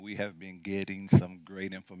we have been getting some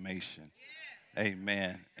great information.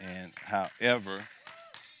 Amen. And however,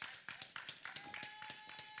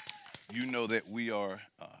 you know that we are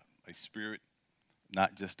a spirit,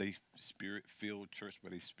 not just a spirit filled church,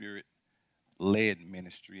 but a spirit led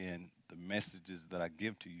ministry. And the messages that I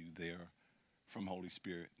give to you, they're from Holy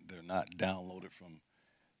Spirit. They're not downloaded from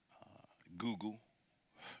Google,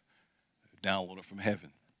 downloaded from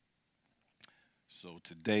heaven. So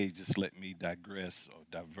today, just let me digress or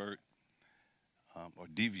divert or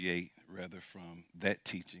deviate rather from that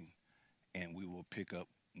teaching, and we will pick up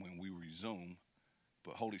when we resume.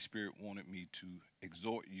 But Holy Spirit wanted me to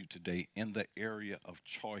exhort you today in the area of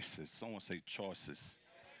choices. Someone say choices.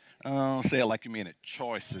 Say it like you mean it.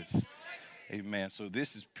 Choices. Amen. So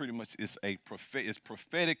this is pretty much it's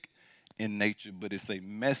prophetic in nature, but it's a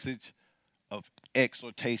message of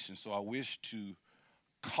exhortation. So I wish to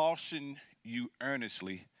caution you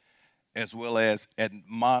earnestly as well as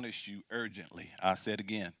admonish you urgently. I said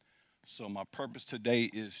again. So my purpose today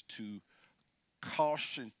is to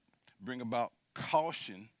caution, bring about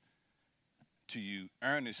caution to you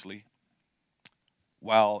earnestly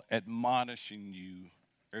while admonishing you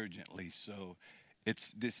urgently. So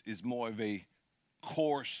this is more of a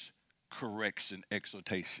course correction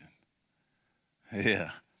exhortation. Yeah,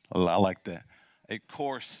 I like that. A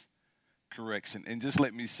course correction. And just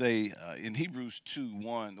let me say, in Hebrews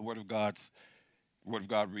 2:1, the Word of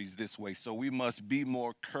God reads this way: So we must be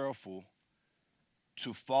more careful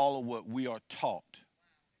to follow what we are taught.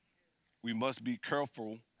 We must be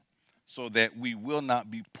careful so that we will not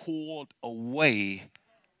be pulled away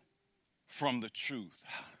from the truth.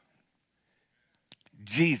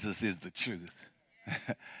 Jesus is the truth.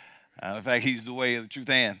 In fact, He's the way, the truth,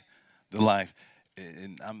 and the life.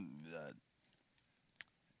 And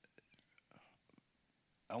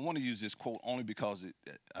I want to use this quote only because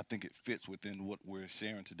I think it fits within what we're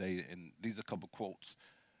sharing today. And these are a couple quotes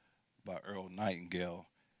by Earl Nightingale.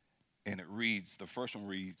 And it reads, the first one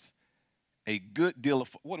reads, a good deal of,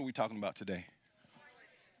 what are we talking about today?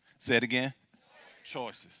 Say it again.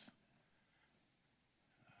 Choices.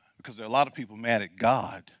 Because there are a lot of people mad at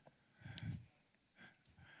God,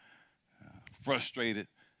 frustrated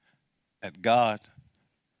at God,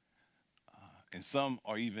 and some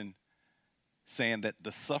are even saying that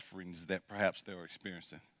the sufferings that perhaps they're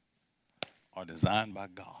experiencing are designed by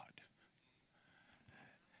God.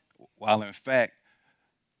 While in fact,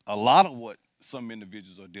 a lot of what some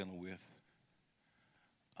individuals are dealing with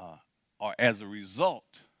uh, are as a result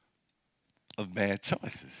of bad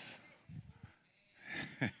choices.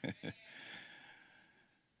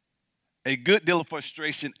 A good deal of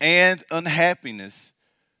frustration and unhappiness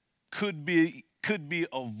could be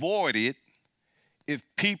avoided if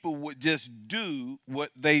people would just do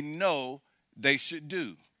what they know they should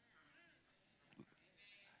do.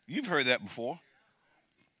 You've heard that before.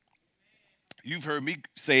 You've heard me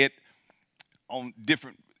say it on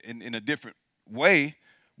different in a different way,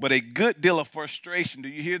 but a good deal of frustration, do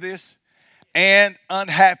you hear this? And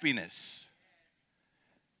unhappiness.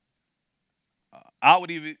 I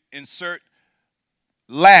would even insert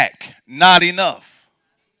lack, not enough,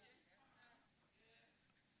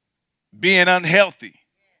 being unhealthy,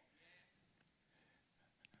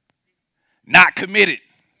 not committed,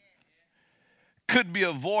 could be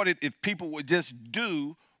avoided if people would just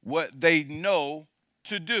do what they know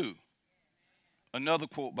to do. Another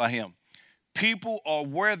quote by him: people are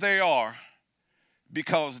where they are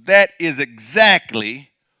because that is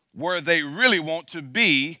exactly where they really want to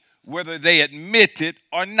be, whether they admit it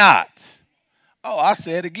or not. Oh, I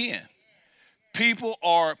say it again. People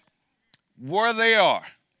are where they are.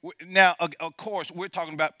 Now, of course, we're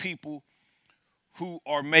talking about people who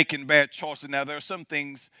are making bad choices. Now, there are some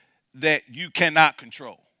things that you cannot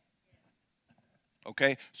control.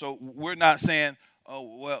 Okay? So we're not saying,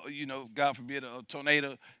 oh, well, God forbid a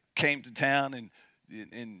tornado came to town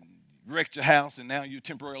and wrecked your house and now you're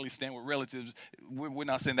temporarily staying with relatives. We're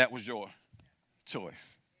not saying that was your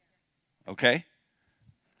choice. Okay?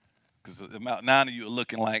 Because about 9 of you are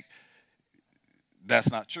looking like that's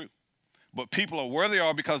not true. But people are where they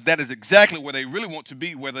are because that is exactly where they really want to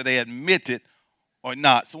be, whether they admit it or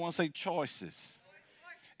not. So I want to say choices.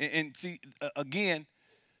 And see, again,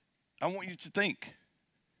 I want you to think.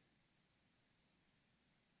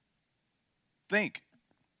 Think.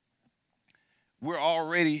 We're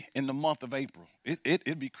already in the month of April.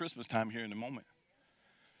 It'll be Christmas time here in a moment.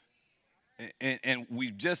 And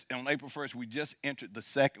we just, on April 1st, we just entered the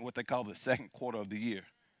second, what they call the second quarter of the year.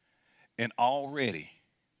 And already,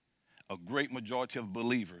 a great majority of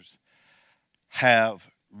believers have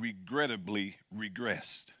regrettably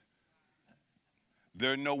regressed.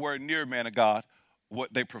 They're nowhere near, man of God,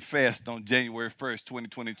 what they professed on January 1st,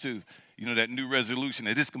 2022. You know, that new resolution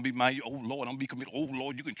that this can be my year. Oh, Lord, I'm be committed. Oh,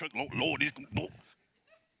 Lord, you can trust. Lord, this can. Lord.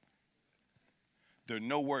 They're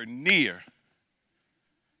nowhere near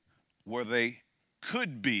where they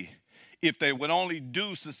could be if they would only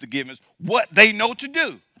do, Sister Givens, what they know to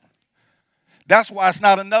do. That's why it's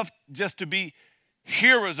not enough just to be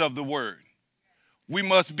hearers of the word. We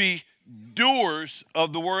must be doers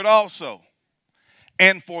of the word also.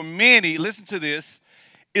 And for many, listen to this,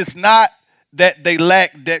 it's not that they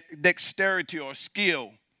lack dexterity or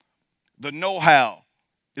skill, the know-how.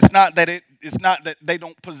 It's not that they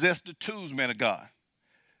don't possess the tools, man of God.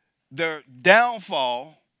 Their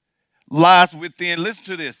downfall lies within, listen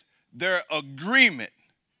to this, their agreement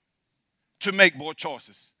to make poor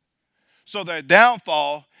choices. So their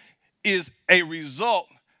downfall is a result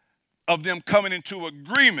of them coming into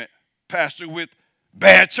agreement, Pastor, with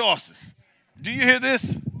bad choices. Do you hear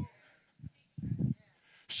this?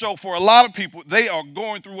 So for a lot of people, they are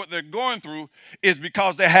going through what they're going through is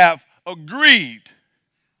because they have agreed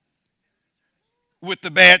with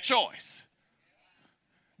the bad choice.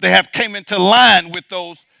 They have came into line with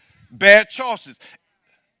those bad choices.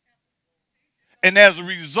 And as a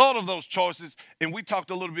result of those choices, and we talked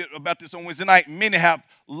a little bit about this on Wednesday night, many have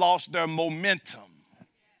lost their momentum.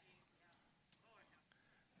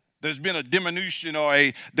 There's been a diminution or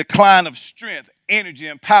a decline of strength, energy,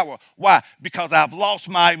 and power. Why? Because I've lost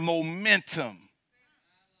my momentum.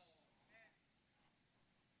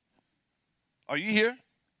 Are you here?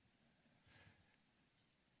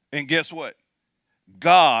 And guess what?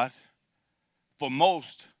 God, for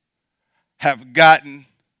most, have gotten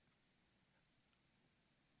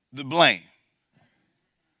the blame.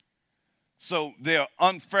 So they're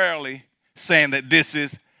unfairly saying that this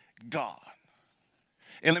is God.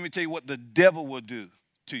 And let me tell you what the devil will do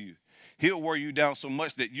to you. He'll wear you down so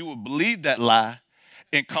much that you will believe that lie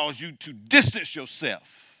and cause you to distance yourself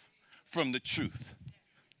from the truth,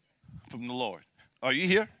 from the Lord. Are you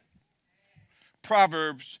here?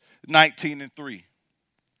 Proverbs 19:3.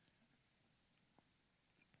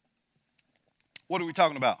 What are we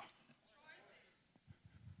talking about?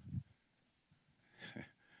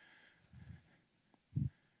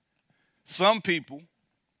 Some people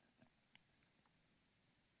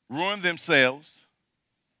ruin themselves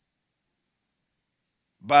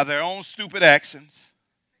by their own stupid actions,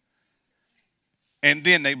 and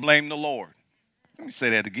then they blame the Lord. Let me say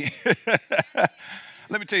that again.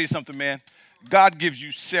 Let me tell you something, man. God gives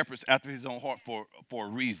you shepherds after his own heart for a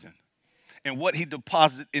reason. And what he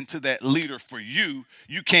deposited into that leader for you,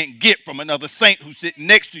 you can't get from another saint who's sitting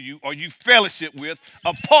next to you or you fellowship with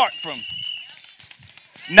apart from.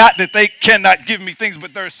 Not that they cannot give me things,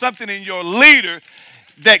 but there's something in your leader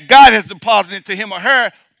that God has deposited into him or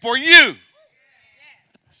her for you.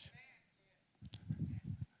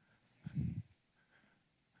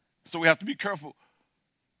 So we have to be careful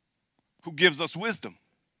who gives us wisdom,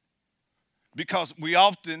 because we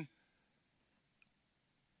often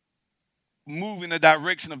move in the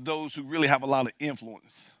direction of those who really have a lot of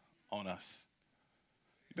influence on us.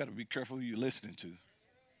 You better be careful who you're listening to.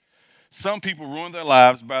 Some people ruin their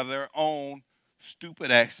lives by their own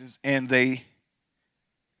stupid actions, and then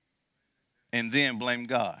blame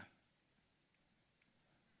God.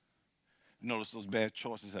 Notice those bad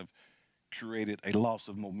choices have created a loss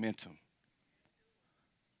of momentum.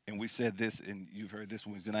 And we said this, and you've heard this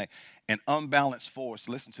Wednesday night. An unbalanced force,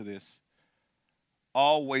 listen to this,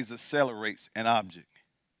 always accelerates an object.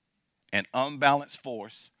 An unbalanced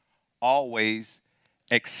force always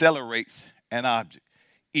accelerates an object,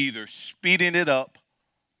 either speeding it up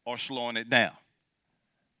or slowing it down.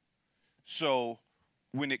 So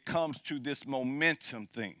when it comes to this momentum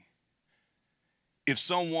thing, if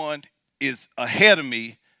someone is ahead of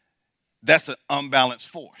me, that's an unbalanced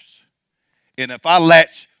force. And if I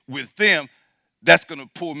latch with them, that's going to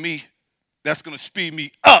pull me, that's going to speed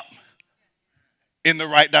me up in the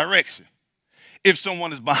right direction. If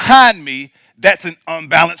someone is behind me, that's an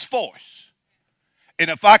unbalanced force. And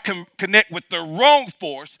if I can connect with the wrong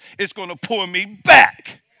force, it's going to pull me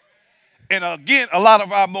back. And again, a lot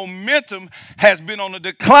of our momentum has been on the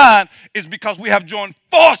decline is because we have joined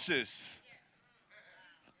forces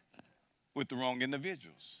with the wrong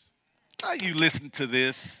individuals. Are you listening to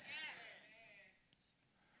this?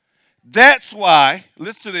 That's why,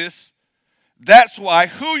 listen to this, that's why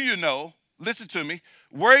who you know, listen to me,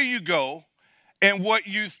 where you go, and what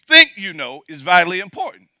you think you know is vitally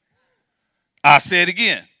important. I say it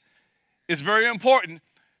again. It's very important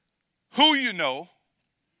who you know,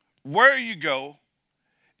 where you go,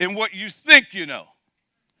 and what you think you know.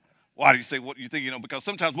 Why do you say what you think you know? Because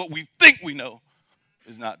sometimes what we think we know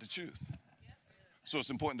is not the truth. So it's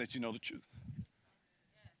important that you know the truth.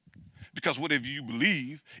 Because whatever you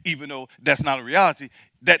believe, even though that's not a reality,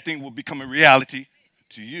 that thing will become a reality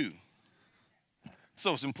to you.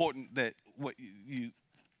 So it's important that what you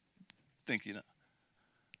think you know.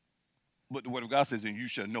 But the word of God says, and you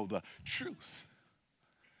shall know the truth.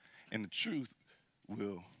 And the truth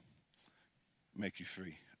will make you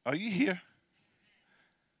free. Are you here?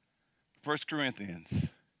 1 Corinthians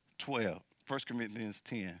 12. 1 Corinthians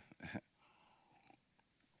 10.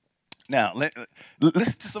 Now,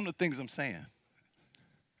 listen to some of the things I'm saying.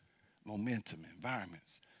 Momentum,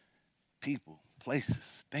 environments, people,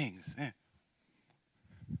 places, things.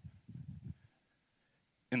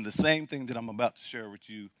 And the same thing that I'm about to share with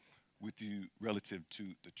you relative to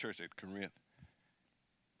the church at Corinth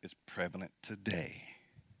is prevalent today.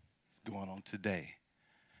 It's going on today.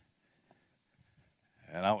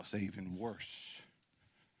 And I would say even worse.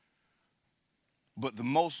 But the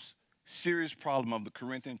most serious problem of the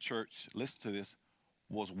Corinthian church, listen to this,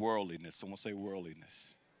 was worldliness. Someone say worldliness.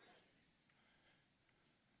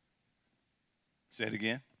 Say it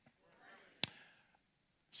again.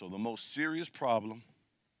 So the most serious problem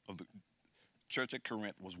of the church at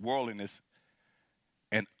Corinth was worldliness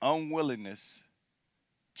and unwillingness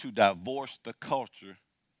to divorce the culture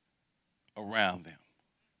around them.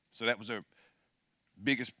 So that was their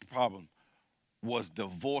biggest problem, was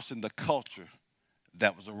divorcing the culture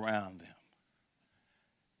that was around them.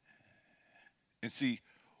 And see,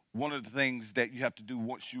 one of the things that you have to do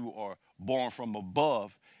once you are born from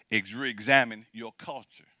above is re-examine your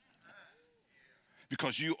culture.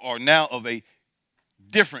 Because you are now of a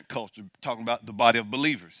different culture, talking about the body of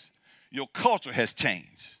believers. Your culture has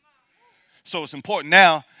changed. So it's important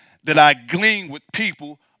now that I glean with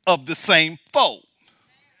people of the same fold.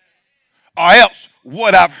 Or else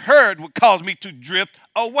what I've heard would cause me to drift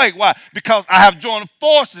away. Why? Because I have joined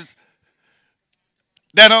forces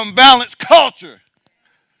that unbalanced culture.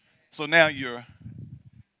 So now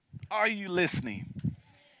are you listening?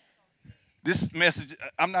 This message,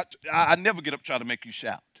 I never get up trying to make you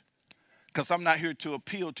shout. Because I'm not here to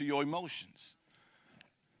appeal to your emotions.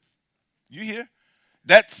 You hear?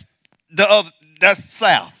 That's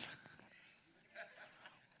south.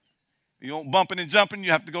 You want bumping and jumping,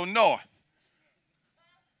 you have to go north.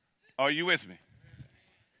 Are you with me?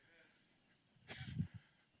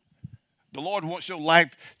 The Lord wants your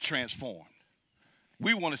life transformed.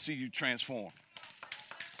 We want to see you transformed.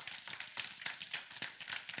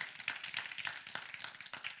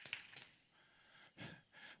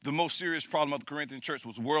 The most serious problem of the Corinthian church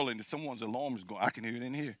was worldliness. Someone's alarm is going. I can hear it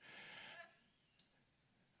in here.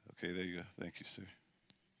 Okay, there you go. Thank you, sir.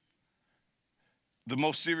 The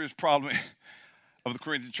most serious problem of the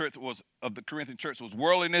Corinthian church was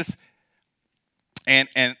worldliness and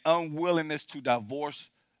an unwillingness to divorce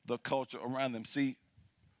the culture around them. See,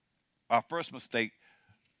 our first mistake,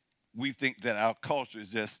 we think that our culture is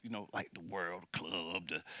just, like the world club,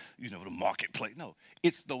 the marketplace. No,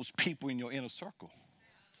 it's those people in your inner circle.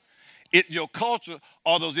 Your culture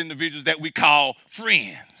are those individuals that we call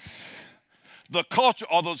friends. The culture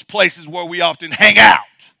are those places where we often hang out.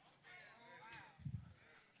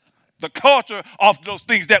 The culture are those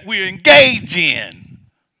things that we engage in.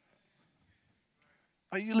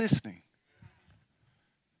 Are you listening?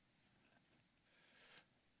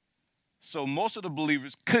 So most of the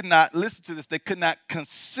believers could not, listen to this, they could not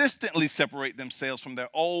consistently separate themselves from their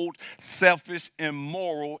old, selfish,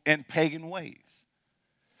 immoral, and pagan ways.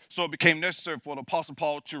 So it became necessary for the Apostle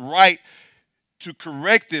Paul to write to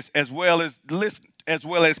correct this as well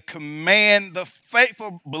as command the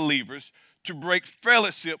faithful believers to break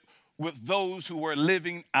fellowship with those who were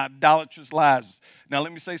living idolatrous lives. Now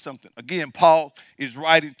let me say something. Again, Paul is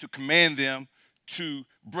writing to command them to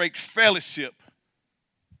break fellowship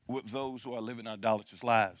with those who are living idolatrous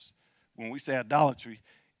lives. When we say idolatry,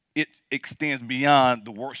 it extends beyond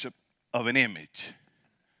the worship of an image.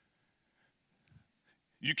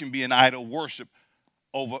 You can be an idol worship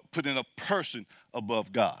over putting a person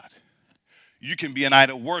above God. You can be an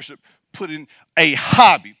idol worship putting a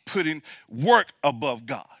hobby, putting work above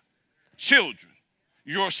God. Children,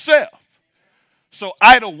 yourself. So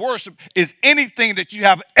idol worship is anything that you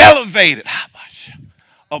have elevated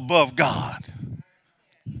above God.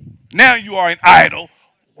 Now you are an idol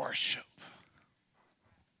worship.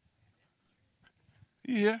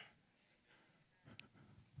 Yeah.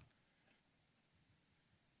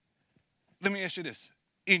 Let me ask you this.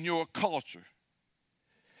 In your culture,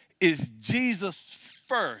 is Jesus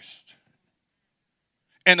first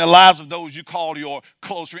in the lives of those you call your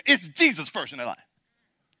close friends? It's Jesus first in their life.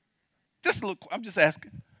 Just look, I'm just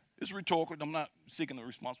asking. It's rhetorical. I'm not seeking a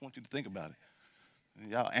response. I want you to think about it.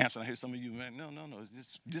 Y'all answering. I hear some of you, man. No, no, no.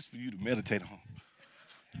 It's just for you to meditate on.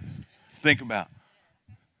 Think about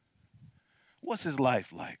what's his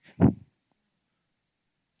life like?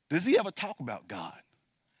 Does he ever talk about God?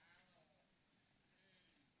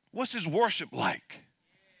 What's his worship like?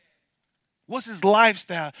 What's his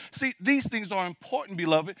lifestyle? See, these things are important,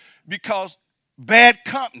 beloved, because bad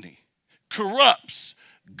company corrupts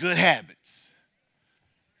good habits.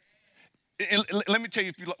 And let me tell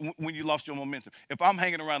you, when you lost your momentum, if I'm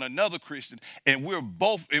hanging around another Christian and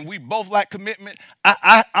we both lack commitment,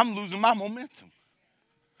 I'm losing my momentum.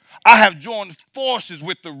 I have joined forces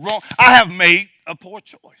with the wrong. I have made a poor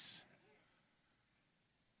choice.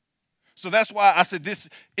 So that's why I said this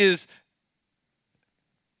is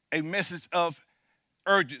a message of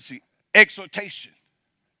urgency, exhortation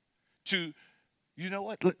to, you know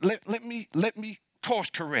what? Let me course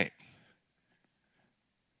correct.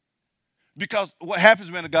 Because what happens,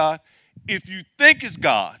 man of God, if you think it's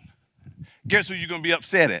God, guess who you're going to be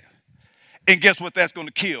upset at? And guess what that's going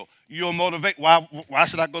to kill? You'll motivate. Why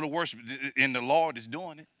should I go to worship? And the Lord is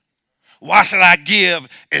doing it. Why should I give?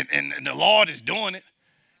 And the Lord is doing it.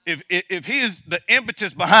 If he is the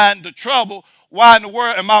impetus behind the trouble, why in the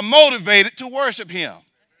world am I motivated to worship him?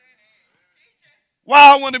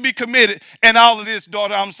 Why I want to be committed? And all of this,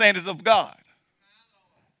 daughter, I'm saying is of God.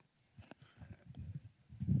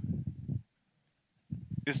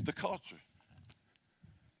 It's the culture.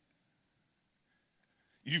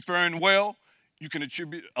 You faring well, you can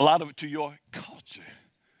attribute a lot of it to your culture.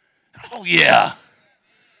 Oh, yeah.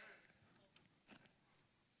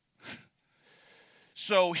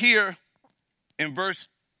 So here in verses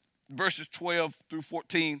 12 through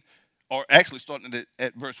 14, or actually starting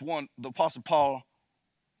at verse 1, the Apostle Paul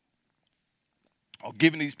are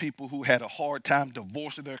giving these people who had a hard time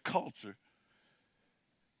divorcing their culture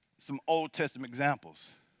some Old Testament examples.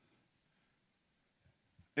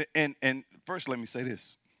 And first, let me say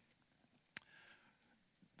this.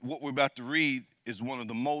 What we're about to read is one of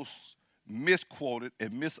the most misquoted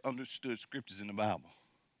and misunderstood scriptures in the Bible.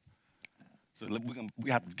 So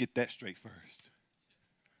we have to get that straight first.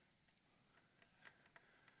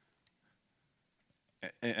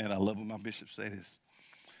 And I love when my bishops say this.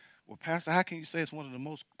 Well, Pastor, how can you say it's one of the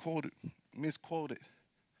most misquoted?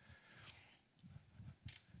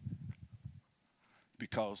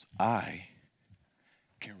 Because I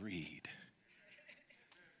can read.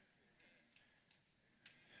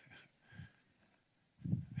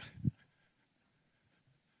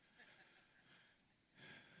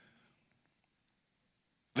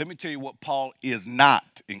 Let me tell you what Paul is not,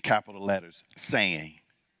 in capital letters, saying.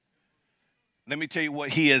 Let me tell you what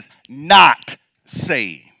he is not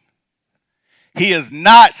saying. He is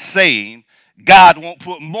not saying God won't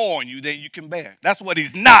put more on you than you can bear. That's what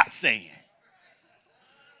he's not saying.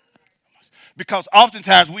 Because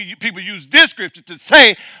oftentimes people use this scripture to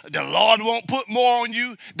say the Lord won't put more on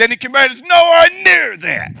you than he can bear. It's nowhere near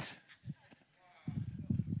that.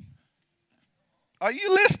 Are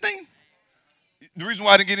you listening? The reason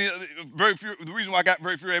why I didn't get the reason why I got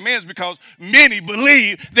very few amen is because many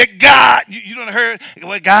believe that God, you don't heard,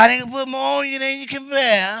 well, God ain't gonna put more on you than you can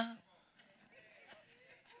bear.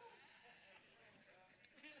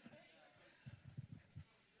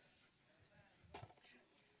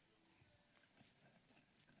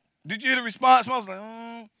 Did you hear the response? I was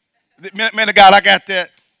like, man of God, I got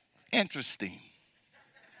that. Interesting.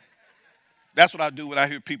 That's what I do when I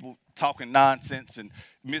hear people talking nonsense and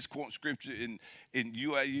misquoting scripture and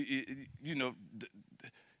you know,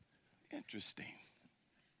 interesting.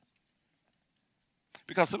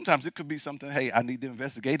 Because sometimes it could be something, hey, I need to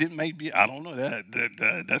investigate. It may be, I don't know,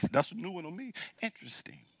 that's a new one on me.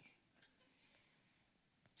 Interesting.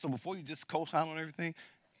 So before you just co-sign on everything,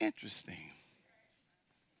 interesting.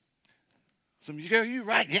 Some of you go, you're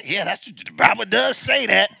right. Yeah, that's what the Bible does say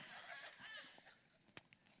that.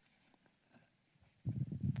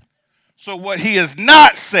 So what he is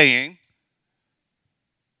not saying,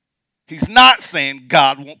 he's not saying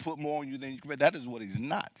God won't put more on you than you can bear. That is what he's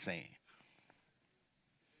not saying.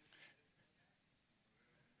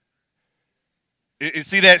 You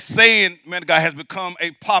see, that saying, man, God, has become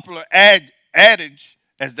a popular adage,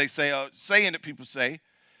 as they say, a saying that people say.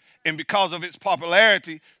 And because of its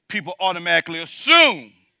popularity, people automatically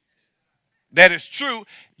assume that it's true.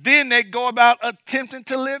 Then they go about attempting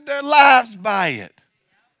to live their lives by it.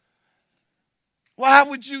 Why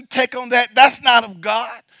would you take on that? That's not of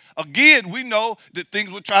God. Again, we know that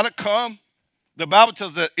things will try to come. The Bible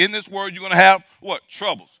tells us that in this world you're going to have what?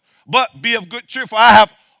 Troubles. But be of good cheer, for I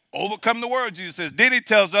have overcome the world, Jesus says. Then he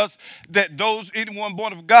tells us that anyone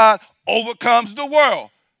born of God overcomes the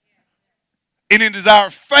world. And it is our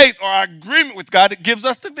faith or our agreement with God that gives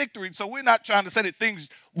us the victory. So we're not trying to say that things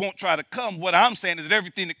won't try to come. What I'm saying is that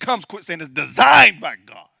everything that comes, quit saying, is designed by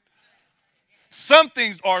God. Some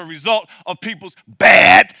things are a result of people's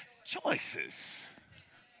bad choices.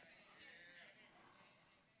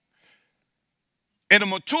 And a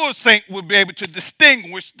mature saint will be able to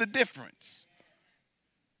distinguish the difference.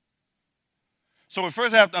 So we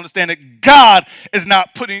first have to understand that God is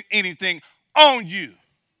not putting anything on you.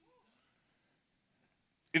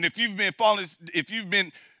 And if you've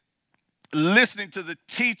been listening to the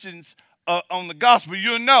teachings on the gospel,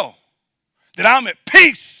 you'll know that I'm at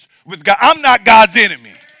peace with God. I'm not God's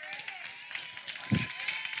enemy.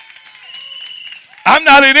 I'm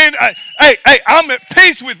not an enemy. I'm at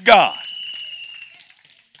peace with God.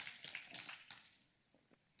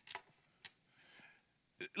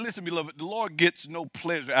 Listen, beloved, the Lord gets no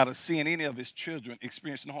pleasure out of seeing any of his children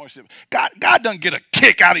experiencing hardship. God doesn't get a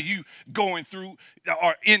kick out of you going through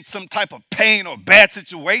or in some type of pain or bad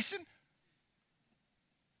situation.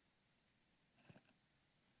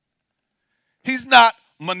 He's not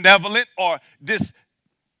malevolent or this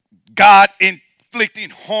God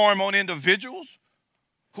inflicting harm on individuals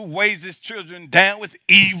who weighs his children down with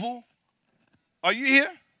evil. Are you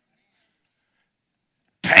here?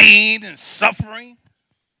 Pain and suffering.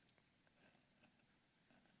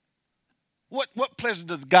 What pleasure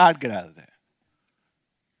does God get out of that?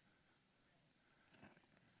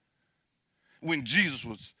 When Jesus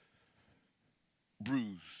was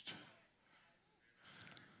bruised,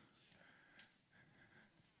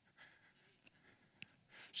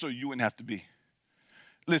 so you wouldn't have to be.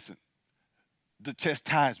 Listen, the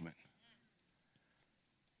chastisement,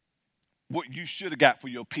 what you should have got for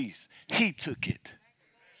your peace, he took it.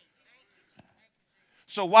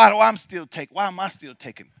 So why am I still taking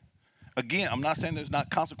it? Again, I'm not saying there's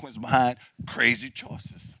not consequences behind crazy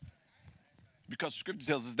choices. Because scripture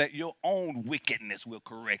tells us that your own wickedness will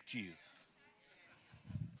correct you.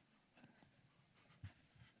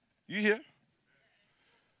 You hear?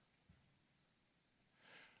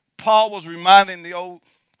 Paul was reminding the old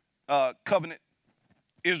covenant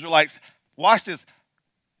Israelites, watch this.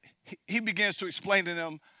 He begins to explain to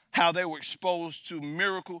them how they were exposed to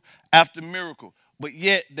miracle after miracle, but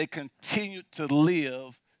yet they continued to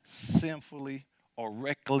live sinfully or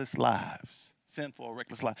reckless lives. Sinful or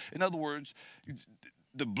reckless lives. In other words,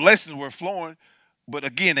 the blessings were flowing, but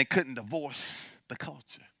again, they couldn't divorce the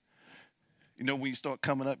culture. You know, when you start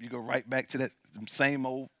coming up, you go right back to that same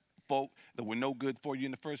old folk that were no good for you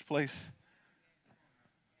in the first place.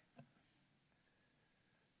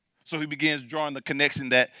 So he begins drawing the connection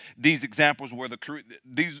that these were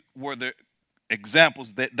the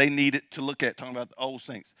examples that they needed to look at, talking about the old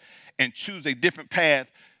saints, and choose a different path,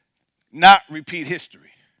 not repeat history.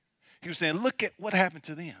 He was saying, look at what happened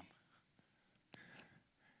to them.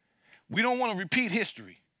 We don't want to repeat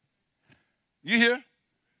history. You hear?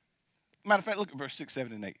 Matter of fact, look at verse 6,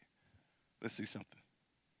 7, and 8. Let's see something.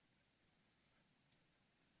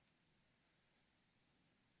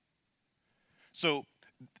 So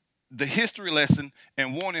the history lesson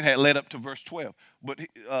and warning had led up to verse 12. But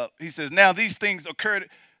he says, now these things occurred,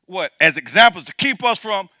 what? As examples to keep us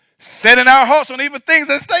from setting our hearts on evil things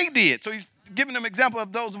as they did. So he's giving them example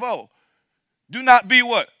of those of old. Do not be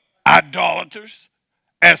what? Idolaters,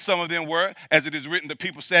 as some of them were. As it is written, the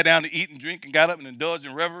people sat down to eat and drink and got up and indulged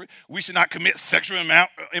in revelry. We should not commit sexual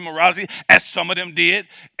immorality, as some of them did.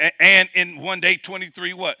 And in one day,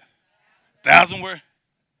 23 what? 1,000 were.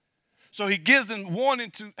 So he gives them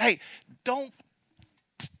warning to, hey, don't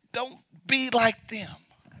be like them.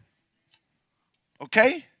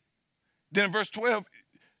 Okay? Then in verse 12,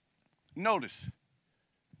 notice.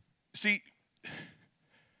 See,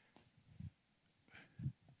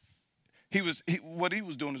 what he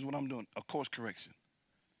was doing is what I'm doing, a course correction.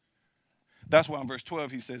 That's why in verse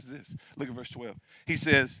 12 he says this. Look at verse 12. He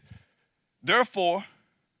says, therefore,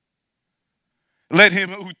 let him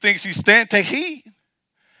who thinks he stand take heed,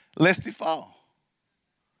 lest he fall.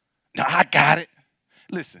 Now, I got it.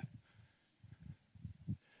 Listen.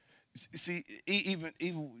 See, even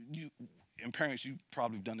you, and parents, you've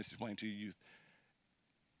probably done this explaining to your youth.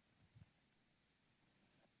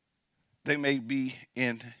 They may be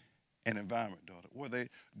in an environment, daughter, where they're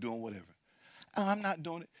doing whatever. Oh, I'm not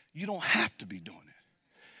doing it. You don't have to be doing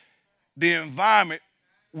it. The environment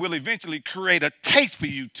will eventually create a taste for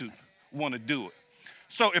you to want to do it.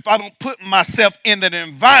 So if I don't put myself in that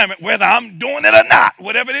environment, whether I'm doing it or not,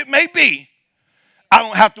 whatever it may be, I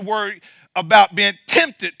don't have to worry about being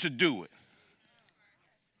tempted to do it.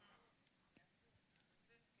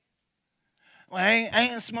 Well, I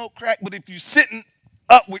ain't smoke crack, but if you're sitting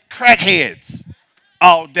up with crackheads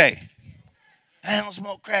all day, I don't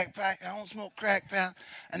smoke crack, I don't smoke crack, pal.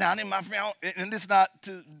 And now I'm my friend, and this is not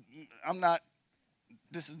to, I'm not,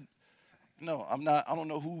 this is, no, I'm not, I don't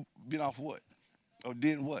know who been off what or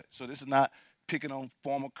did what. So this is not picking on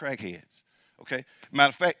former crackheads. Okay? Matter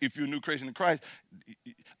of fact, if you're a new creation in Christ,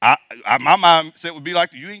 my mindset would be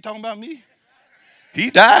like, you ain't talking about me. He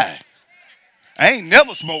died. I ain't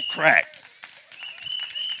never smoked crack.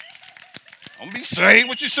 Don't be saying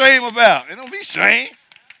what you're saying about. And don't be saying.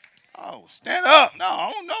 Oh, stand up. No,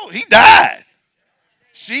 I don't know. He died.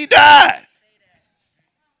 She died.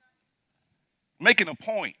 Making a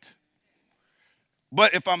point.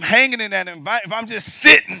 But if I'm hanging in that environment, if I'm just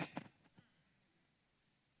sitting,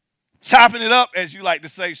 chopping it up, as you like to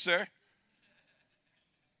say, sir,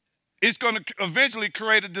 it's going to eventually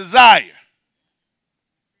create a desire,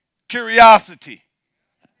 curiosity.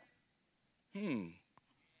 Because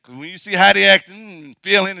when you see how they acting,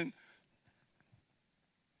 feeling, and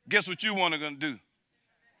guess what you want to gonna do?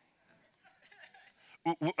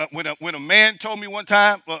 When a man told me one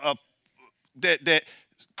time that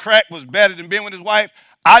crack was better than being with his wife,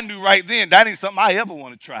 I knew right then that ain't something I ever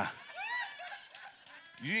want to try.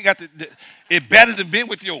 You ain't got to. It's better than being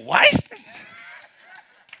with your wife.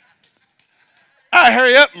 I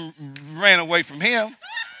hurry up and ran away from him.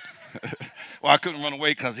 Well, I couldn't run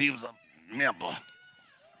away because he was a member.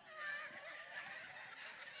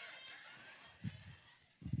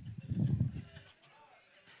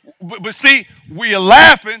 But see, we are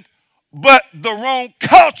laughing, but the wrong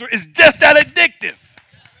culture is just that addictive.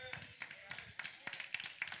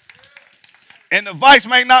 And the vice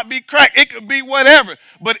may not be crack; it could be whatever.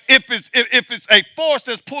 But if it's a force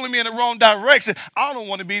that's pulling me in the wrong direction, I don't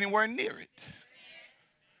want to be anywhere near it.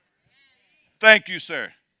 Thank you,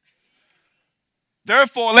 sir.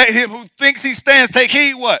 Therefore, let him who thinks he stands take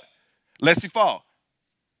heed what? Lest he fall.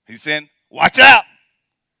 He's saying, watch out.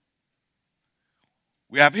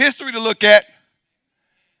 We have history to look at.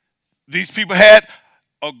 These people had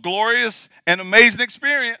a glorious and amazing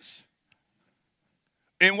experience.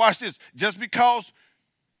 And watch this. Just because,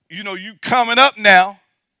 you coming up now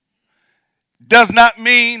does not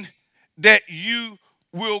mean that you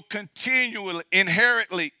will continually,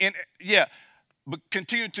 inherently, but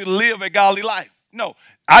continue to live a godly life. No,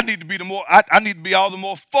 I need to be I need to be all the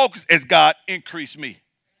more focused as God increase me.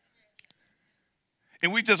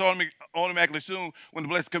 And we just automatically assume when the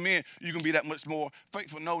blessings come in, you can be that much more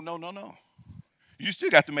faithful. No. You still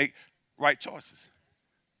got to make right choices.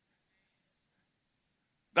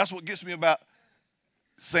 That's what gets me about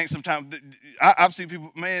saints sometimes. I've seen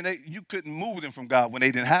people, man, you couldn't move them from God when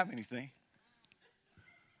they didn't have anything.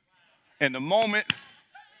 And the moment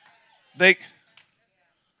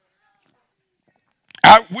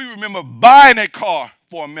we remember buying a car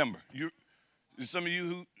for a member. Some of you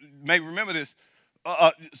who may remember this,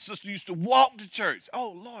 sister used to walk to church. Oh,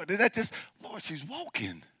 Lord, Lord, she's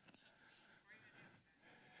walking.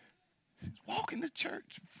 She's walking to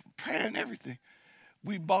church, prayer and everything.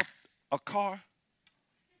 We bought a car.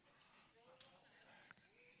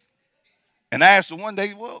 And I asked her one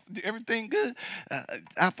day, well, everything good?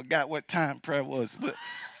 I forgot what time prayer was, but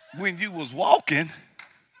when you was walking,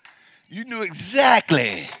 you knew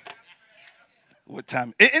exactly what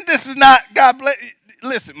time. And this is not, God bless.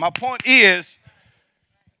 Listen, my point is,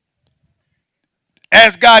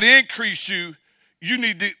 as God increase you, you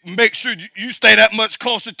need to make sure you stay that much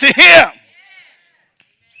closer to Him.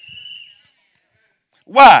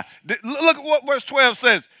 Why? Look at what verse 12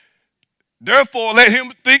 says. Therefore, let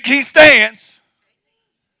him think he stands.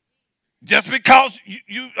 Just because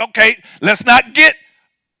okay, let's not get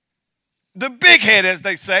the big head, as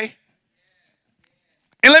they say.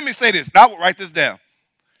 And let me say this. I will write this down.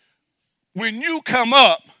 When you come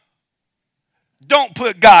up, don't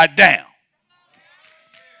put God down.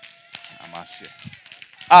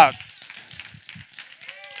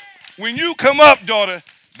 When you come up, daughter,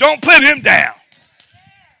 don't put him down.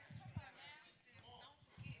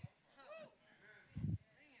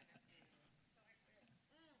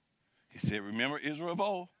 He said, remember Israel of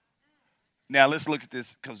old? Now let's look at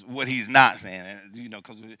this, because what he's not saying,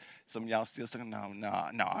 because some of y'all still saying,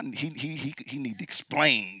 no, he need to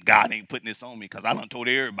explain God ain't putting this on me, because I done told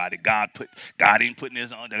everybody God ain't putting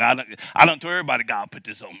this on. I done told everybody God put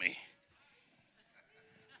this on me.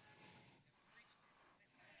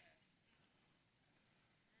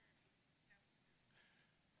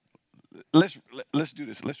 Let's do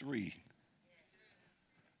this. Let's read.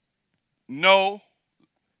 No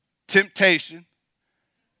temptation,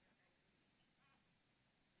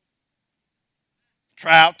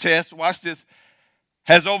 trial, test, watch this,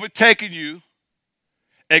 has overtaken you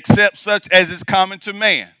except such as is common to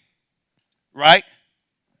man. Right?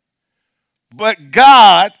 But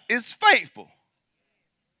God is faithful,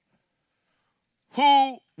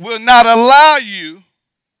 who will not allow you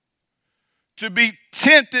to be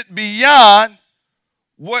tempted beyond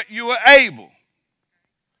what you are able.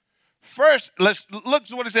 First, let's look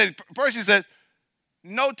to what it says. First, he says,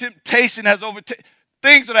 no temptation has overtaken.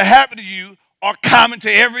 Things that are happening to you are common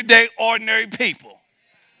to everyday, ordinary people.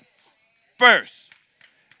 First.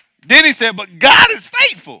 Then he said, but God is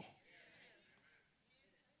faithful.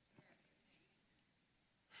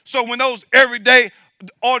 So when those everyday,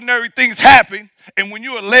 ordinary things happen, and when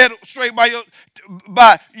you are led astray by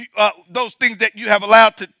those things that you have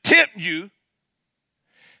allowed to tempt you,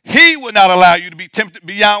 he will not allow you to be tempted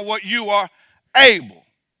beyond what you are able.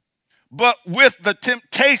 But with the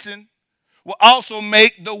temptation will also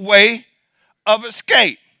make the way of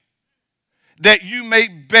escape, that you may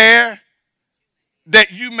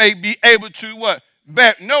be able to what?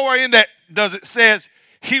 Bear. Nowhere in that does it says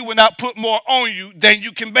he will not put more on you than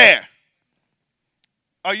you can bear.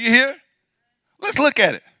 Are you here? Let's look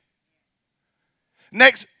at it.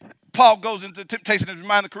 Next, Paul goes into temptation and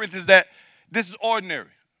reminds the Corinthians that this is ordinary.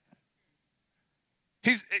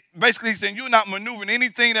 He's saying you're not maneuvering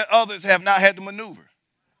anything that others have not had to maneuver,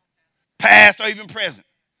 past or even present.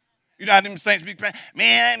 You know how them saints be praying,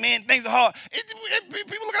 man, things are hard.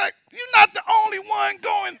 People look like you're not the only one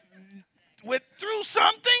going through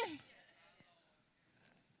something.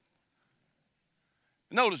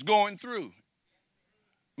 Notice going through.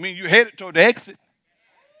 I mean, you're headed toward the exit.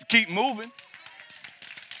 You keep moving.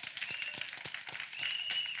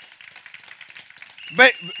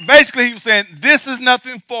 Basically, he was saying, this is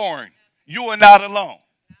nothing foreign. You are not alone.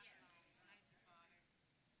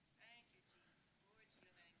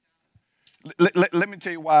 Let me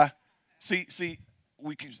tell you why. See,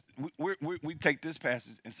 we take this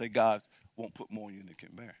passage and say God won't put more on you than can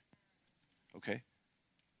bear. Okay?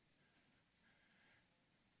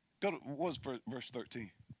 Go to what's verse 13.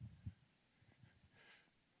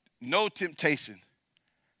 No temptation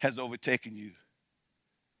has overtaken you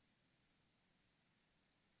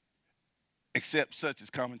except such as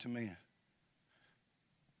common to man.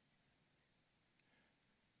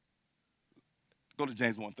 Go to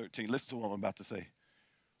James 1:13. Listen to what I'm about to say.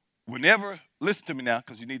 Listen to me now,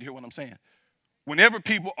 because you need to hear what I'm saying. Whenever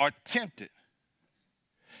people are tempted,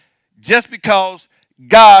 just because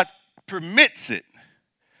God permits it,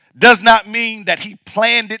 does not mean that he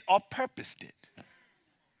planned it or purposed it.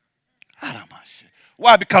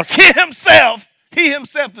 Why? Because he himself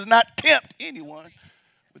does not tempt anyone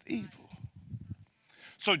with evil.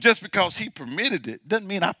 So just because he permitted it doesn't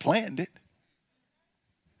mean I planned it.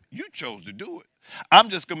 You chose to do it. I'm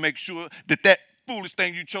just going to make sure that foolish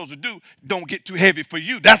thing you chose to do don't get too heavy for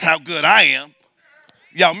you. That's how good I am.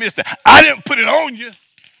 Y'all missed it. I didn't put it on you.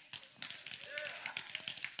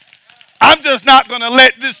 I'm just not going to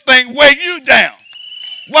let this thing weigh you down.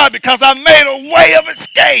 Why? Because I made a way of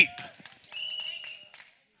escape.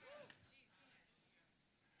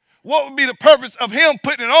 What would be the purpose of him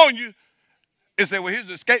putting it on you? Is say, well, here's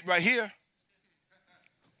the escape right here.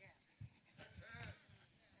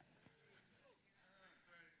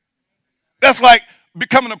 That's like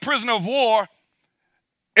becoming a prisoner of war.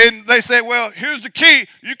 And they say, well, here's the key.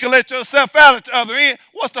 You can let yourself out at the other end.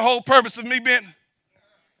 What's the whole purpose of me being?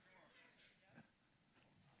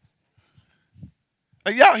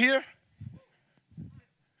 Are y'all here?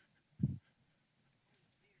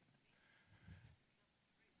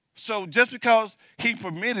 So just because he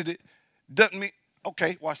permitted it doesn't mean,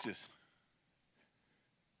 okay, watch this.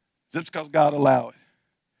 Just because God allowed it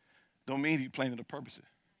don't mean he planned it or purposed it.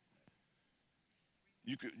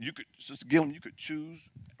 You could, Sister Gilliam, you could choose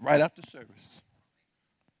right after service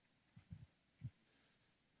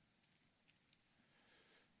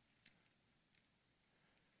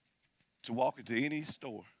to walk into any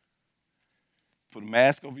store, put a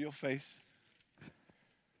mask over your face,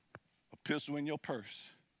 a pistol in your purse,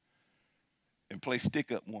 and play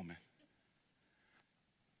stick-up woman.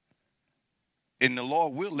 And the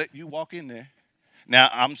Lord will let you walk in there. Now,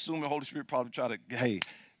 I'm assuming the Holy Spirit probably try to, hey,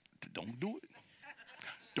 don't do it.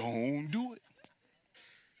 Don't do it.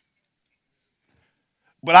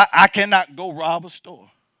 But I cannot go rob a store.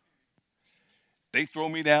 They throw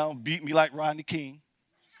me down, beat me like Rodney King.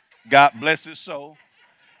 God bless his soul.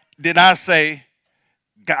 Then I say,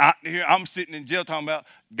 God, here I'm sitting in jail talking about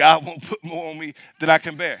God won't put more on me than I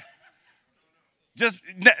can bear. Just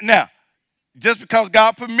because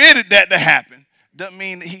God permitted that to happen doesn't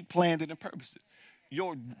mean that he planned it and purposed it.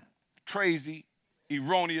 Your crazy,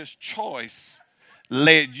 erroneous choice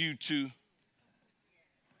led you to.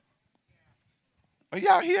 Are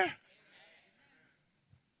y'all here?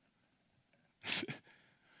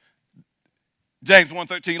 James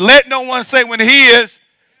 1:13. Let no one say when he is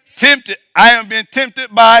tempted, I am being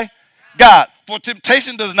tempted by God. For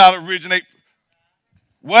temptation does not originate.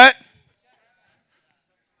 What?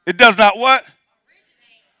 It does not what?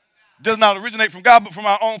 Does not originate from God, but from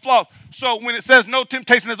our own flaws. So when it says no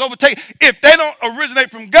temptation has overtaken, if they don't originate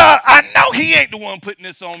from God, I know he ain't the one putting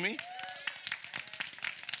this on me.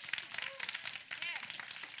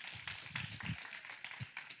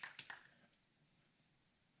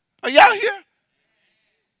 Are y'all here?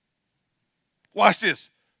 Watch this.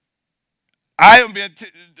 I am being,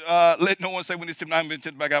 let no one say when he's tempted, I am being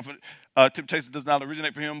tempted by God. For temptation does not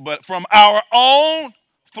originate from him, but from our own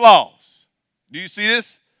flaws. Do you see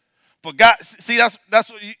this? For God, see, that's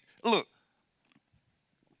what you, look.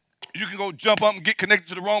 You can go jump up and get connected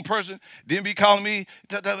to the wrong person, then be calling me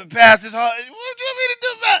to pass this hard. What do you want me to do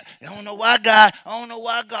about it? I don't know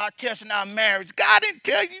why God testing our marriage. God didn't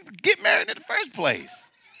tell you to get married in the first place.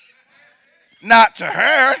 Not to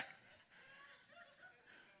her.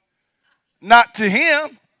 Not to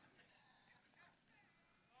him.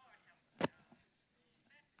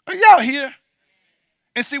 Are y'all here?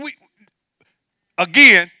 And see, we,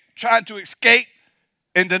 again, trying to escape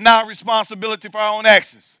and deny responsibility for our own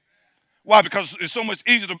actions. Why? Because it's so much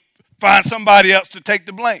easier to find somebody else to take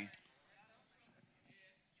the blame.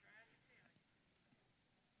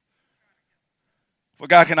 For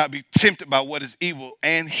God cannot be tempted by what is evil,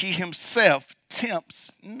 and he himself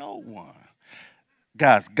tempts no one.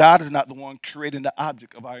 Guys, God is not the one creating the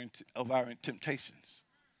object of our temptations.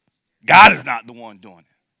 God is not the one doing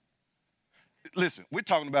it. Listen, we're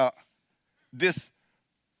talking about this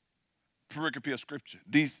pericope of scripture,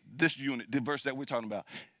 this unit, the verse that we're talking about.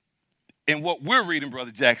 And what we're reading,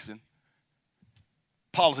 Brother Jackson,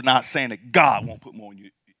 Paul is not saying that God won't put more on you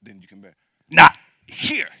than you can bear. Not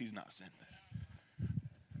here, he's not saying that.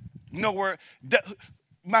 Nowhere.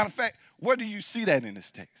 Matter of fact, where do you see that in this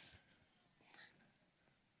text?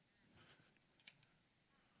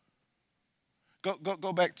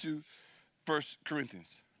 Go back to 1 Corinthians.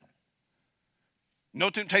 No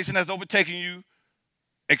temptation has overtaken you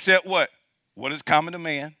except what? What is common to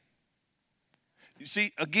man. You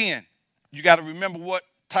see, again, you got to remember what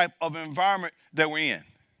type of environment that we're in.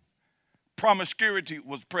 Promiscuity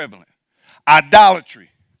was prevalent. Idolatry.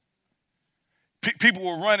 People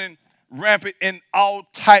were running rampant in all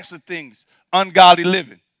types of things. Ungodly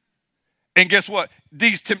living. And guess what?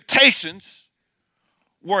 These temptations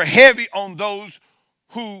were heavy on those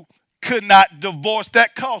who could not divorce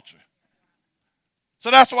that culture.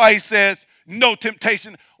 So that's why he says, no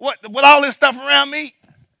temptation. What with all this stuff around me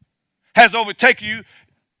has overtaken you.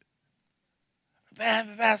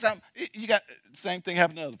 You got the same thing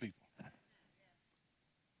happen to other people.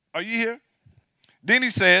 Are you here? Then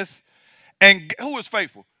he says, and who is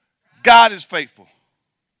faithful? God is faithful.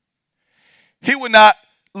 He would not,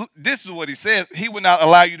 this is what he says, he would not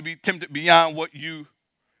allow you to be tempted beyond what you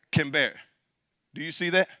can bear. Do you see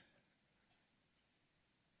that?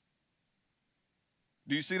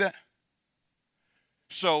 Do you see that?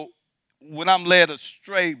 So when I'm led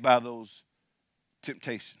astray by those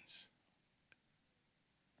temptations,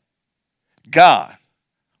 God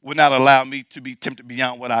will not allow me to be tempted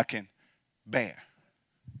beyond what I can bear.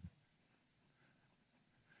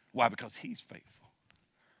 Why? Because he's faithful.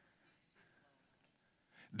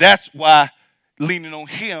 That's why leaning on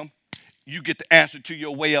him, you get the answer to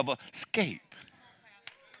your way of escape.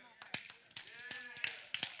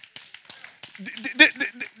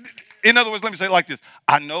 In other words, let me say it like this.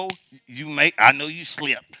 I know you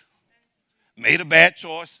slipped, made a bad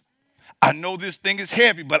choice. I know this thing is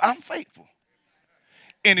heavy, but I'm faithful.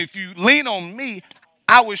 And if you lean on me,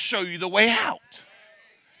 I will show you the way out.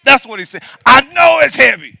 That's what he said. I know it's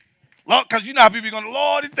heavy. Lord, because you know how people are going,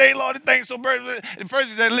 Lord, this thing so burden. And first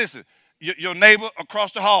he said, listen, your neighbor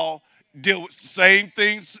across the hall deal with the same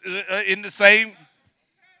things in the same.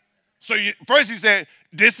 So first he said,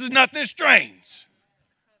 this is nothing strange.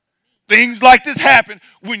 Things like this happen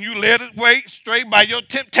when you led away straight by your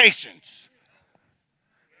temptations.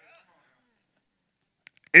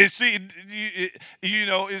 It's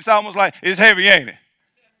almost like it's heavy, ain't it?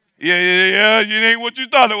 Yeah. You ain't what you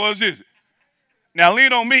thought it was, is it? Now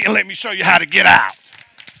lean on me and let me show you how to get out.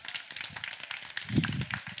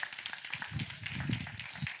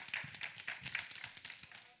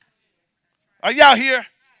 Are y'all here?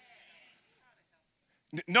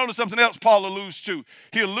 Notice something else Paul alludes to.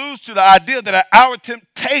 He alludes to the idea that our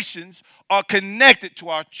temptations are connected to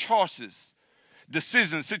our choices,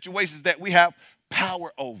 decisions, situations that we have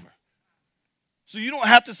power over. So you don't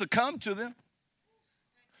have to succumb to them.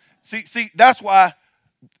 See, that's why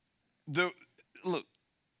the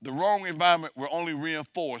wrong environment will only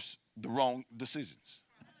reinforce the wrong decisions.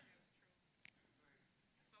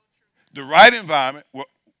 The right environment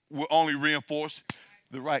will only reinforce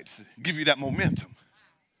the right, give you that momentum.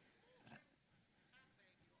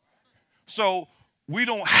 So we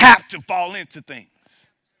don't have to fall into things.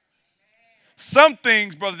 Some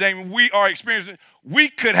things, Brother Damon, we are experiencing, we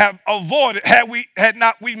could have avoided had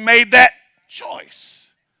not we made that choice.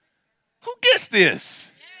 Who gets this?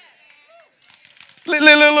 Look,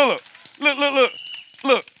 look, look, look, look, look, look,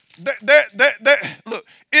 look. Look,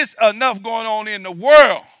 it's enough going on in the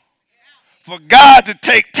world for God to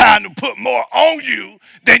take time to put more on you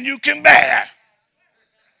than you can bear.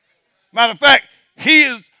 Matter of fact, He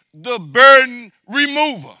is the burden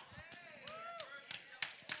remover.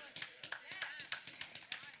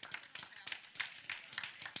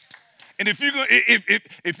 And if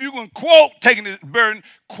you're gonna quote taking this burden,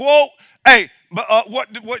 quote, hey, but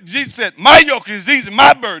what Jesus said, my yoke is easy,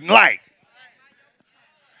 my burden light.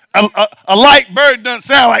 A light burden doesn't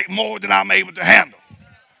sound like more than I'm able to handle.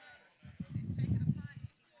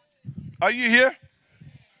 Are you here?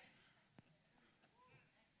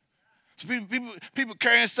 So people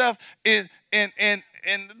carrying stuff and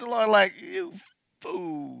the Lord like, you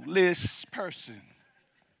foolish person.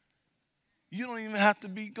 You don't even have to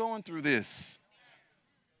be going through this.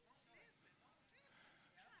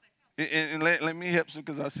 And let me help some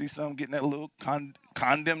because I see some getting that little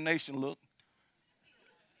condemnation look.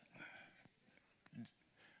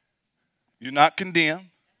 You're not condemned.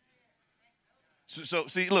 So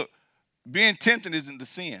see, look, being tempted isn't the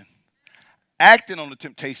sin. Acting on the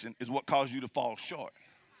temptation is what caused you to fall short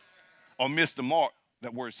or miss the mark.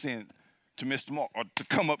 That word sin, to miss the mark or to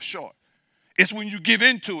come up short. It's when you give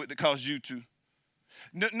into it that causes you to.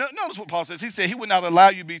 Notice what Paul says. He said he would not allow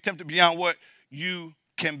you to be tempted beyond what you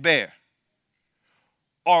can bear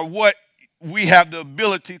or what we have the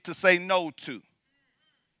ability to say no to.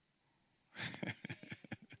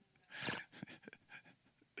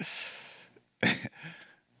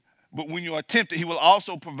 But when you are tempted, he will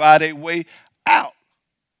also provide a way out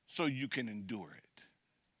so you can endure it.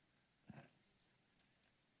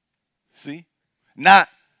 See? Not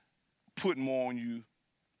putting more on you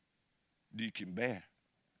than you can bear.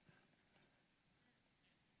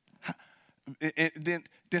 Then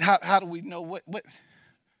how do we know what?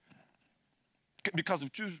 Because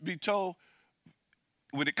if truth be told,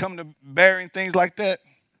 when it comes to bearing things like that,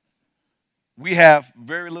 we have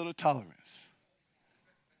very little tolerance.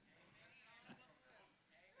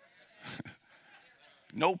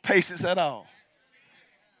 No patience at all.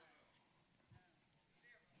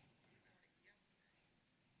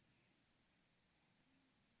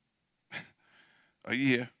 Are you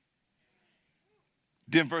here?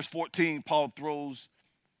 Then verse 14, Paul throws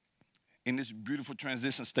in this beautiful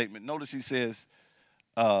transition statement. Notice he says,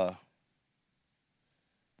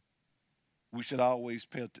 we should always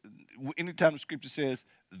pay attention. Anytime the scripture says,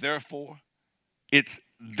 therefore, it's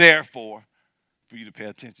therefore for you to pay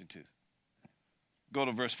attention to. Go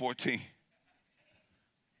to verse 14.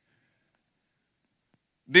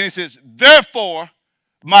 Then he says, therefore,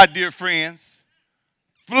 my dear friends,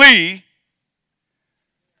 flee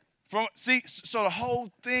from. See, so the whole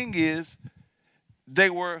thing is they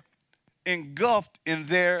were engulfed in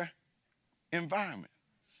their environment.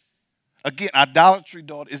 Again, idolatry,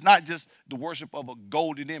 daughter, is not just the worship of a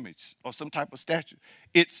golden image or some type of statue.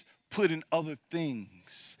 It's putting other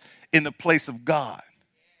things in the place of God.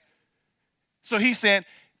 So he's saying,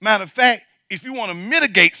 matter of fact, if you want to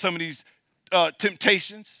mitigate some of these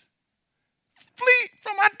temptations, flee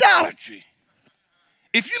from idolatry.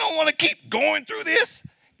 If you don't want to keep going through this,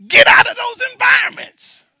 get out of those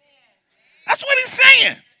environments. That's what he's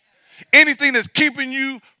saying. Anything that's keeping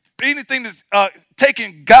you, anything that's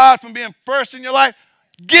taking God from being first in your life,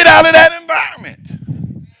 get out of that environment.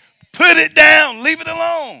 Put it down. Leave it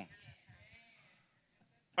alone.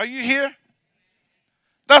 Are you here?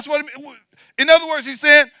 That's what, in other words, he's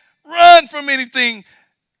saying, run from anything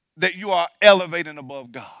that you are elevating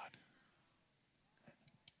above God.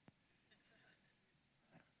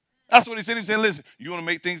 That's what he said. He said, listen, you want to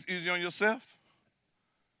make things easier on yourself?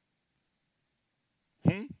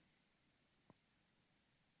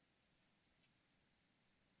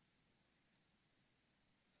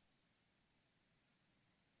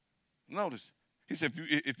 Notice, he said,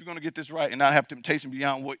 if you're going to get this right and not have temptation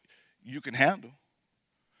beyond what you can handle,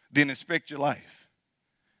 then inspect your life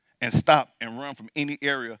and stop and run from any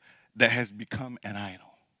area that has become an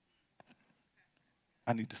idol.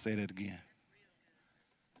 I need to say that again.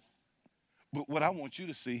 But what I want you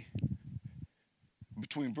to see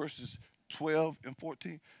between verses 12 and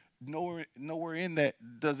 14, nowhere in that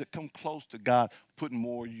does it come close to God putting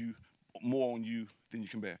more on you than you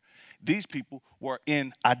can bear. These people were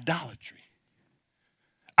in idolatry,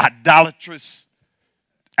 idolatrous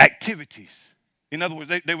activities. In other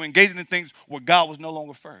words, they were engaging in things where God was no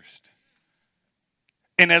longer first.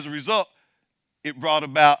 And as a result, it brought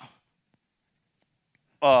about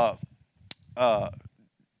uh, uh,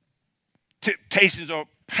 temptations or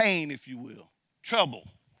pain, if you will, trouble.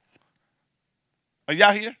 Are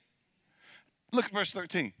y'all here? Look at verse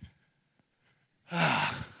 13.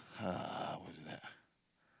 What is that?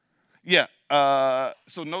 Yeah.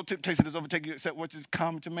 So no temptation has overtaken you except what is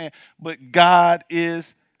common to man. But God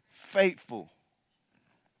is faithful.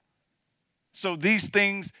 So these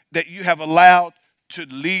things that you have allowed to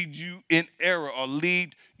lead you in error or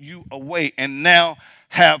lead you away and now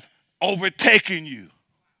have overtaken you.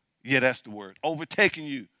 Yeah, that's the word. Overtaken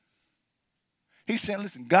you. He's saying,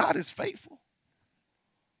 listen, God is faithful.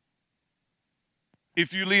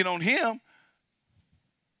 If you lean on him,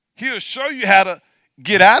 he'll show you how to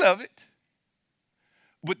get out of it.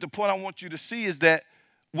 But the point I want you to see is that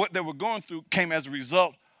what they were going through came as a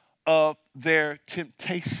result of their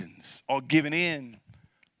temptations or giving in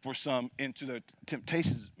for some into their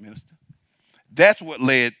temptations, minister. That's what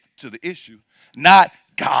led to the issue, not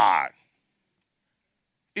God.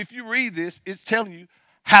 If you read this, it's telling you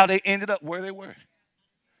how they ended up where they were.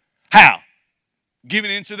 How?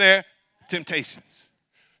 Giving into their temptations.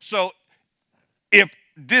 So if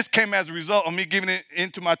this came as a result of me giving it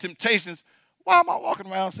into my temptations, why am I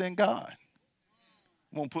walking around saying God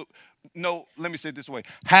won't put? No, let me say it this way.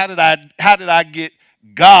 How did I get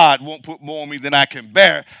God won't put more on me than I can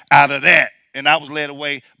bear out of that? And I was led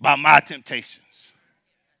away by my temptations.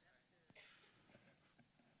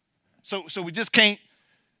 So we just can't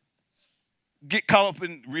get caught up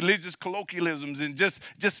in religious colloquialisms and just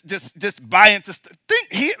buy into stuff.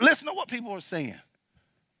 Listen to what people are saying.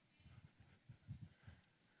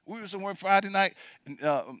 We were somewhere Friday night and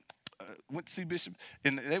went to see Bishop,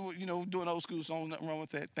 and they were, doing old school songs. Nothing wrong with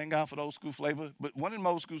that. Thank God for the old school flavor. But one of them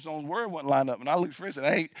old school songs' word wasn't lined up, and I looked for it and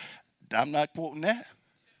said, "Hey, I'm not quoting that."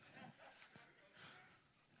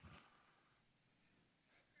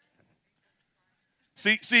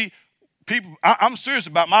 See, people. I'm serious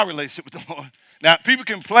about my relationship with the Lord. Now, people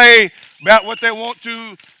can play about what they want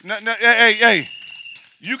to. Hey.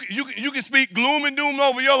 You can speak gloom and doom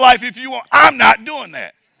over your life if you want. I'm not doing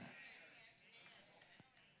that.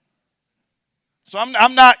 So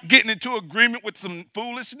I'm not getting into agreement with some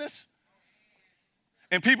foolishness.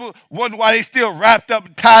 And people wonder why they still wrapped up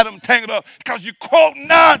and tied up and tangled up because you quote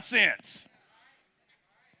nonsense.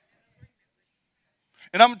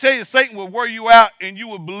 And I'm going to tell you, Satan will wear you out and you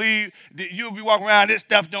will believe that you'll be walking around, this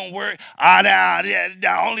stuff don't work.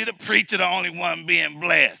 Only the preacher, the only one being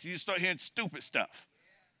blessed. You start hearing stupid stuff.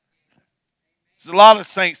 There's a lot of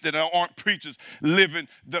saints that aren't preachers living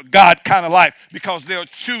the God kind of life because they're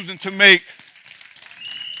choosing to make.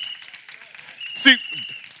 See,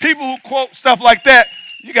 people who quote stuff like that,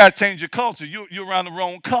 you got to change your culture. You're around the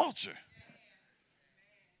wrong culture.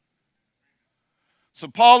 So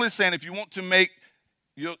Paul is saying if you want to make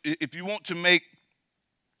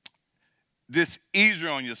this easier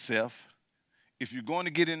on yourself, if you're going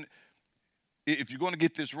to get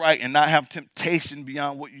this right and not have temptation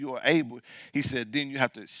beyond what you are able, he said, then you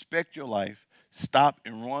have to expect your life, stop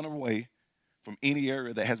and run away from any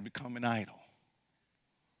area that has become an idol.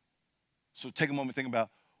 So take a moment and think about,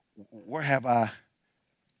 where have I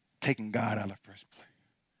taken God out of the first place?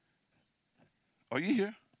 Are you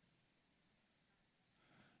here?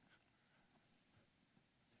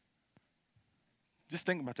 Just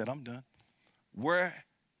think about that. I'm done. Where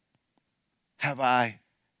have I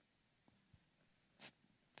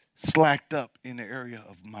slacked up in the area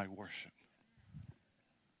of my worship?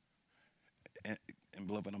 And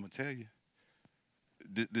beloved, I'm going to tell you,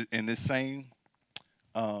 in this same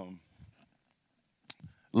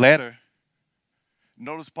letter,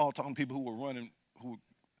 notice Paul talking to people who were running, who were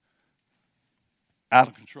out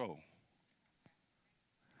of control.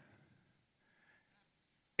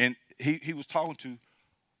 And he was talking to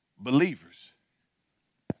believers,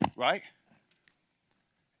 right?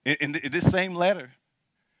 In this same letter,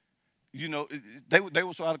 they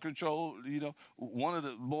were so out of control. One of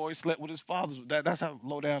the boys slept with his father. That's how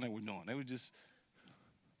low down they were doing. They were just.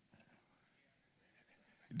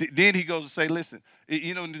 Then he goes to say, listen,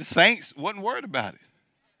 the saints wasn't worried about it.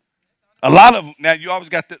 A lot of them. Now you always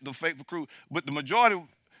got the faithful crew, but the majority,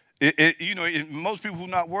 most people who are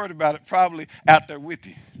not worried about it probably out there with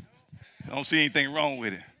you. Don't see anything wrong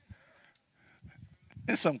with it.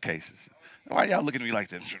 In some cases. Why y'all looking at me like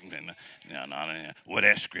that? No. What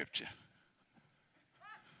that scripture?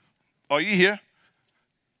 Are you here?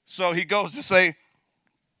 So he goes to say,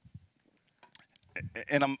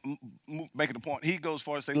 And I'm making a point. He goes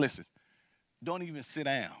far as to say, listen, don't even sit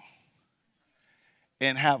down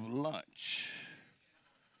and have lunch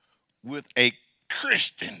with a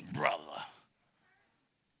Christian brother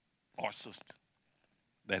or sister.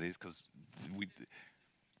 That is, because we,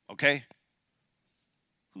 okay?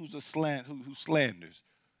 Who's a who slanders,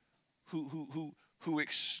 who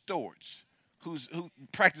extorts, who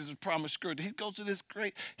practices promiscuity. He goes to this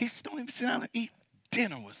great. He don't even sit down and eat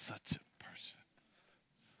dinner with such a person.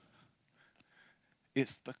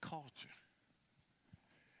 It's the culture.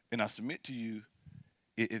 And I submit to you,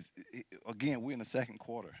 again, we're in the second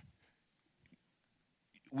quarter.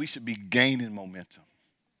 We should be gaining momentum,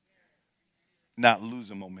 not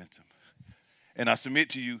losing momentum. And I submit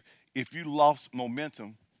to you, if you lost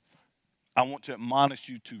momentum, I want to admonish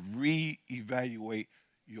you to reevaluate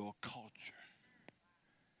your culture.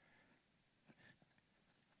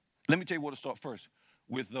 Let me tell you where to start first,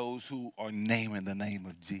 with those who are naming the name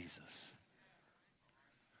of Jesus.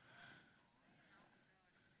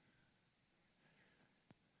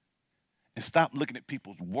 And stop looking at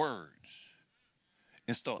people's words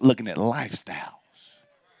and start looking at lifestyles.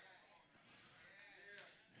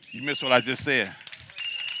 You missed what I just said.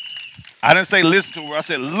 I didn't say listen to her. I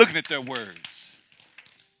said looking at their words.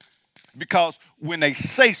 Because when they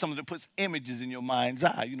say something that puts images in your mind's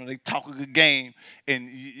eye, you know, they talk a good game,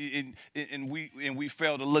 and we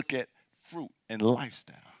fail to look at fruit and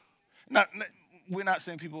lifestyle. Now, we're not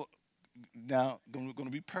saying people now going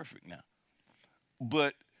to be perfect now,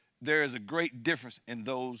 but there is a great difference in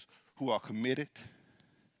those who are committed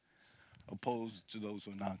opposed to those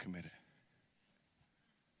who are non-committed.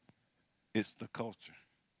 It's the culture.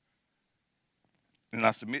 And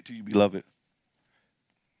I submit to you, beloved,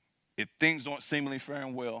 if things aren't seemingly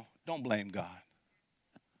faring well, don't blame God.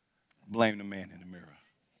 Blame the man in the mirror.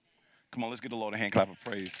 Come on, let's give the Lord a hand clap of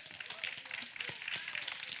praise.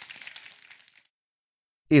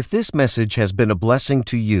 If this message has been a blessing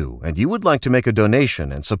to you and you would like to make a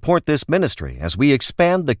donation and support this ministry as we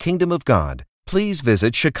expand the kingdom of God, please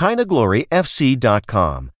visit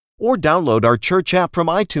ShekinahGloryFC.com or download our church app from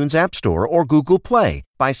iTunes App Store or Google Play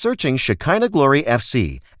by searching Shekinah Glory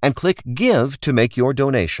FC and click Give to make your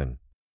donation.